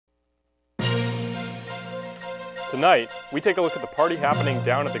Tonight, we take a look at the party happening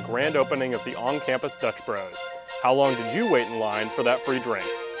down at the grand opening of the on-campus Dutch Bros. How long did you wait in line for that free drink?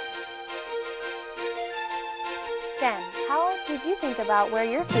 Ben, how did you think about where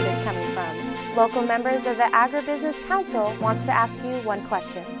your food is coming from? Local members of the Agribusiness Council wants to ask you one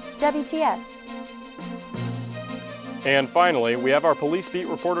question. WTF? And finally, we have our police beat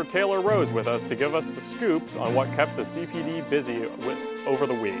reporter Taylor Rose with us to give us the scoops on what kept the CPD busy over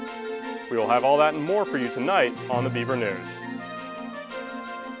the week. We will have all that and more for you tonight on the Beaver News.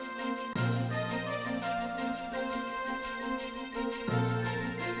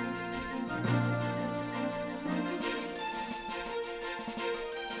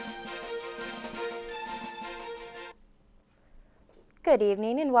 Good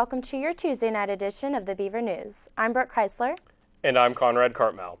evening and welcome to your Tuesday night edition of the Beaver News. I'm Brooke Chrisler. And I'm Conrad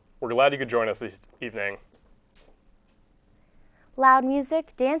Cartmell. We're glad you could join us this evening. Loud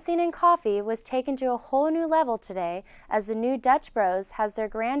music, dancing, and coffee was taken to a whole new level today as the new Dutch Bros has their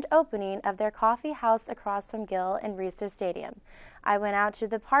grand opening of their coffee house across from Gill and Reeser Stadium. I went out to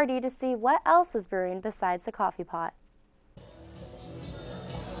the party to see what else was brewing besides the coffee pot.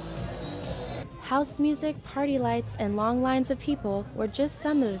 House music, party lights, and long lines of people were just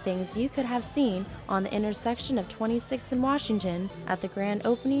some of the things you could have seen on the intersection of 26th and Washington at the grand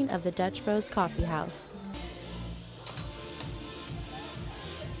opening of the Dutch Bros Coffee House.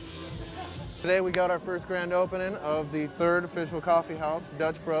 Today we got our first grand opening of the third official coffee house,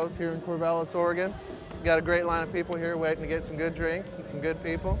 Dutch Bros, here in Corvallis, Oregon. We got a great line of people here waiting to get some good drinks and some good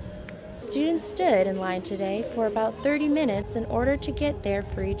people. Students stood in line today for about 30 minutes in order to get their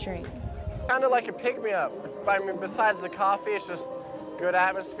free drink. Kind of like a pick-me-up. I mean, besides the coffee, it's just good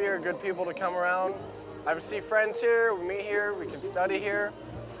atmosphere, good people to come around. I see friends here, we meet here, we can study here.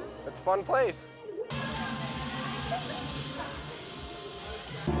 It's a fun place.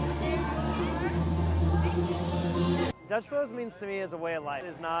 Dutch Bros means to me as a way of life.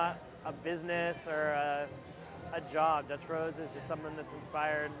 It's not a business or a job. Dutch Bros is just something that's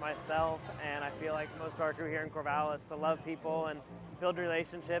inspired myself, and I feel like most of our crew here in Corvallis to love people and build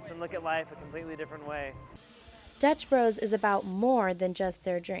relationships and look at life a completely different way. Dutch Bros is about more than just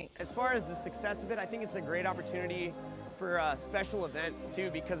their drinks. As far as the success of it, I think it's a great opportunity for special events too,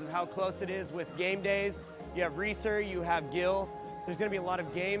 because of how close it is with game days. You have Reeser, you have Gill. There's going to be a lot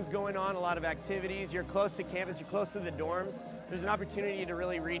of games going on, a lot of activities. You're close to campus, you're close to the dorms. There's an opportunity to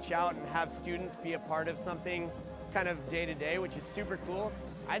really reach out and have students be a part of something kind of day to day, which is super cool.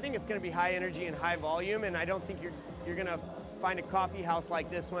 I think it's going to be high energy and high volume, and I don't think you're going to find a coffee house like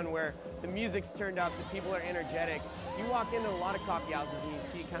this one where the music's turned up, the people are energetic. You walk into a lot of coffee houses and you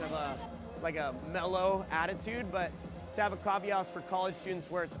see kind of a mellow attitude, but to have a coffee house for college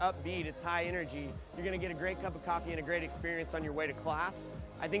students where it's upbeat, it's high energy, you're going to get a great cup of coffee and a great experience on your way to class.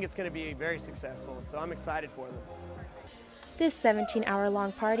 I think it's going to be very successful, so I'm excited for them. This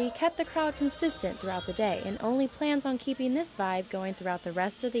 17-hour-long party kept the crowd consistent throughout the day and only plans on keeping this vibe going throughout the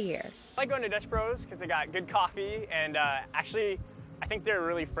rest of the year. I like going to Dutch Bros because they got good coffee, and actually I think they're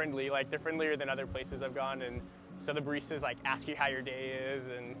really friendly. Like, they're friendlier than other places I've gone, and so the baristas like ask you how your day is,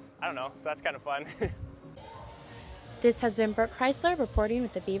 and I don't know, so that's kind of fun. This has been Brooke Chrisler reporting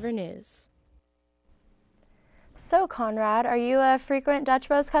with the Beaver News. So Conrad, are you a frequent Dutch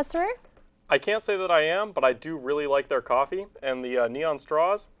Bros customer? I can't say that I am, but I do really like their coffee, and the neon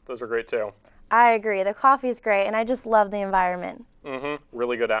straws, those are great too. I agree. The coffee's great, and I just love the environment.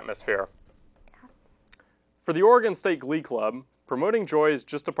 Really good atmosphere. Yeah. For the Oregon State Glee Club, promoting joy is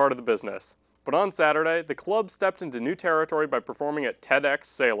just a part of the business. But on Saturday, the club stepped into new territory by performing at TEDx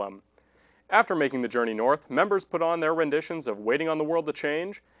Salem. After making the journey north, members put on their renditions of Waiting on the World to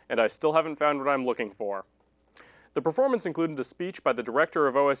Change and I Still Haven't Found What I'm Looking For. The performance included a speech by the director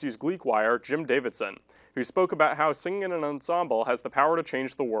of OSU's Glee Choir, Jim Davidson, who spoke about how singing in an ensemble has the power to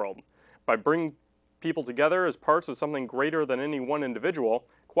change the world. By bringing people together as parts of something greater than any one individual,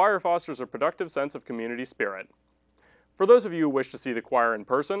 choir fosters a productive sense of community spirit. For those of you who wish to see the choir in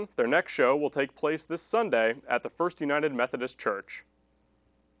person, their next show will take place this Sunday at the First United Methodist Church.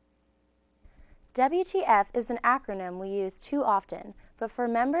 WTF is an acronym we use too often, but for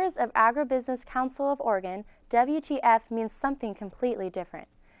members of Agribusiness Council of Oregon, WTF means something completely different.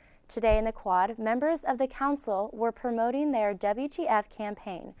 Today in the Quad, members of the council were promoting their WTF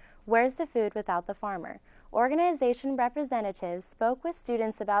campaign, Where's the Food Without the Farmer? Organization representatives spoke with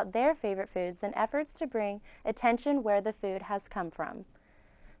students about their favorite foods and efforts to bring attention where the food has come from.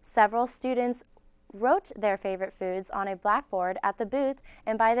 Several students wrote their favorite foods on a blackboard at the booth,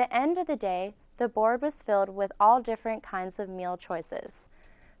 and by the end of the day, the board was filled with all different kinds of meal choices.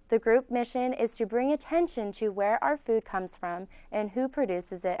 The group mission is to bring attention to where our food comes from and who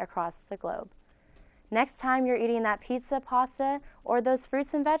produces it across the globe. Next time you're eating that pizza, pasta, or those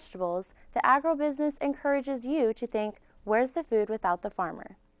fruits and vegetables, the agribusiness encourages you to think, where's the food without the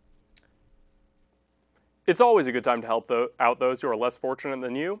farmer? It's always a good time to help out those who are less fortunate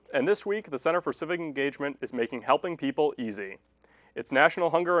than you, and this week the Center for Civic Engagement is making helping people easy. It's National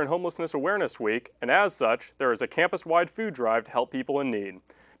Hunger and Homelessness Awareness Week, and as such, there is a campus-wide food drive to help people in need.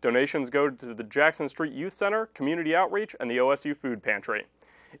 Donations go to the Jackson Street Youth Center, Community Outreach, and the OSU Food Pantry.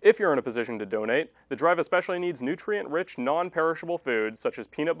 If you're in a position to donate, the drive especially needs nutrient-rich, non-perishable foods such as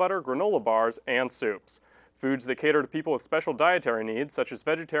peanut butter, granola bars, and soups. Foods that cater to people with special dietary needs, such as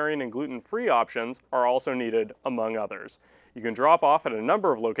vegetarian and gluten-free options, are also needed, among others. You can drop off at a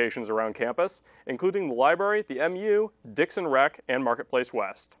number of locations around campus, including the library, the MU, Dixon Rec, and Marketplace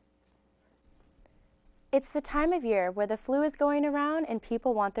West. It's the time of year where the flu is going around and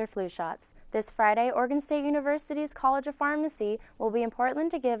people want their flu shots. This Friday, Oregon State University's College of Pharmacy will be in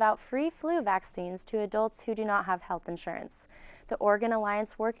Portland to give out free flu vaccines to adults who do not have health insurance. The Oregon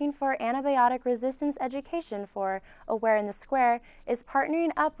Alliance Working for Antibiotic Resistance Education for Aware in the Square is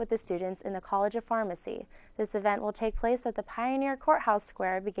partnering up with the students in the College of Pharmacy. This event will take place at the Pioneer Courthouse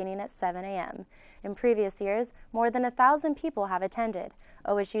Square beginning at 7 a.m. In previous years, more than 1,000 people have attended.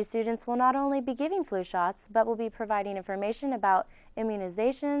 OSU students will not only be giving flu shots, but will be providing information about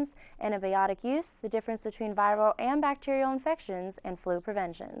immunizations, antibiotic use, the difference between viral and bacterial infections, and flu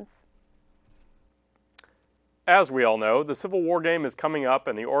preventions. As we all know, the Civil War game is coming up,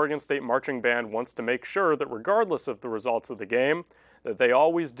 and the Oregon State Marching Band wants to make sure that regardless of the results of the game, that they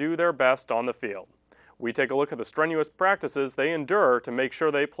always do their best on the field. We take a look at the strenuous practices they endure to make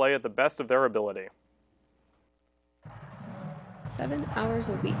sure they play at the best of their ability. 7 hours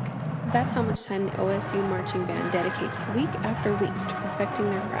a week. That's how much time the OSU Marching Band dedicates week after week to perfecting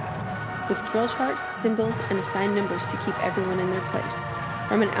their craft, with drill charts, symbols, and assigned numbers to keep everyone in their place.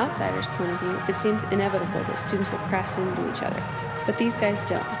 From an outsider's point of view, it seems inevitable that students will crash into each other. But these guys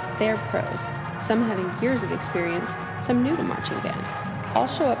don't. They are pros, some having years of experience, some new to marching band. All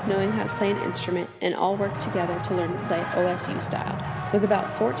show up knowing how to play an instrument and all work together to learn to play OSU style. With about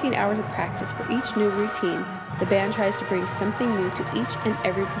 14 hours of practice for each new routine, the band tries to bring something new to each and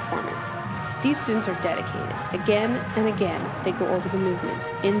every performance. These students are dedicated. Again and again, they go over the movements,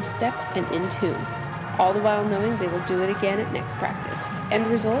 in step and in tune, all the while knowing they will do it again at next practice. End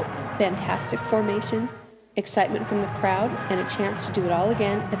result, fantastic formation, excitement from the crowd, and a chance to do it all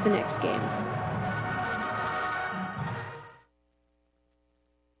again at the next game.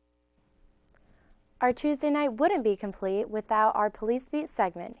 Our Tuesday night wouldn't be complete without our Police Beat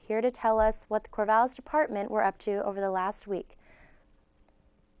segment, here to tell us what the Corvallis Department were up to over the last week.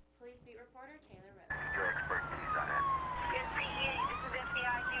 Police Beat reporter Taylor Rose. Your expertise on it. This is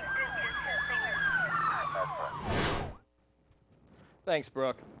FBI. Thanks,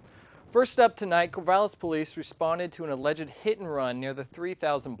 Brooke. First up tonight, Corvallis police responded to an alleged hit and run near the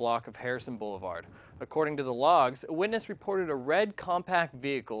 3000 block of Harrison Boulevard. According to the logs, a witness reported a red compact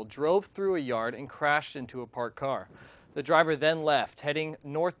vehicle drove through a yard and crashed into a parked car. The driver then left, heading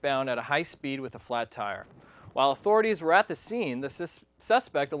northbound at a high speed with a flat tire. While authorities were at the scene, the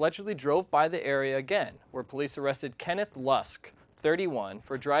suspect allegedly drove by the area again, where police arrested Kenneth Lusk, 31,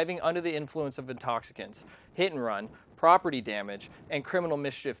 for driving under the influence of intoxicants, hit and run, property damage, and criminal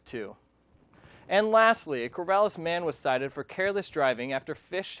mischief too. And lastly, a Corvallis man was cited for careless driving after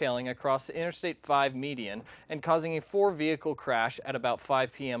fishtailing across the Interstate 5 median and causing a 4-vehicle crash at about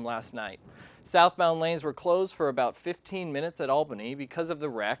 5 p.m. last night. Southbound lanes were closed for about 15 minutes at Albany because of the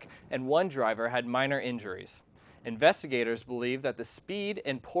wreck, and one driver had minor injuries. Investigators believe that the speed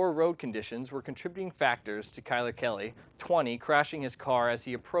and poor road conditions were contributing factors to Kyler Kelly, 20, crashing his car as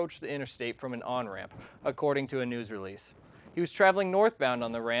he approached the interstate from an on-ramp, according to a news release. He was traveling northbound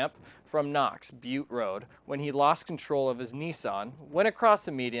on the ramp from Knox, Butte Road, when he lost control of his Nissan, went across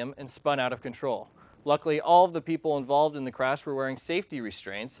the median, and spun out of control. Luckily, all of the people involved in the crash were wearing safety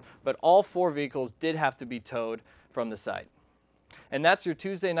restraints, but all 4 vehicles did have to be towed from the site. And that's your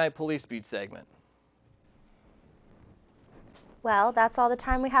Tuesday Night Police Beat segment. Well, that's all the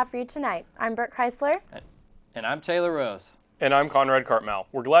time we have for you tonight. I'm Brooke Chrisler. And I'm Taylor Rose. And I'm Conrad Cartmell.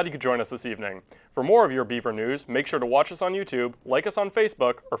 We're glad you could join us this evening. For more of your Beaver news, make sure to watch us on YouTube, like us on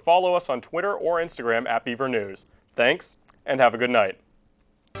Facebook, or follow us on Twitter or Instagram at Beaver News. Thanks, and have a good night.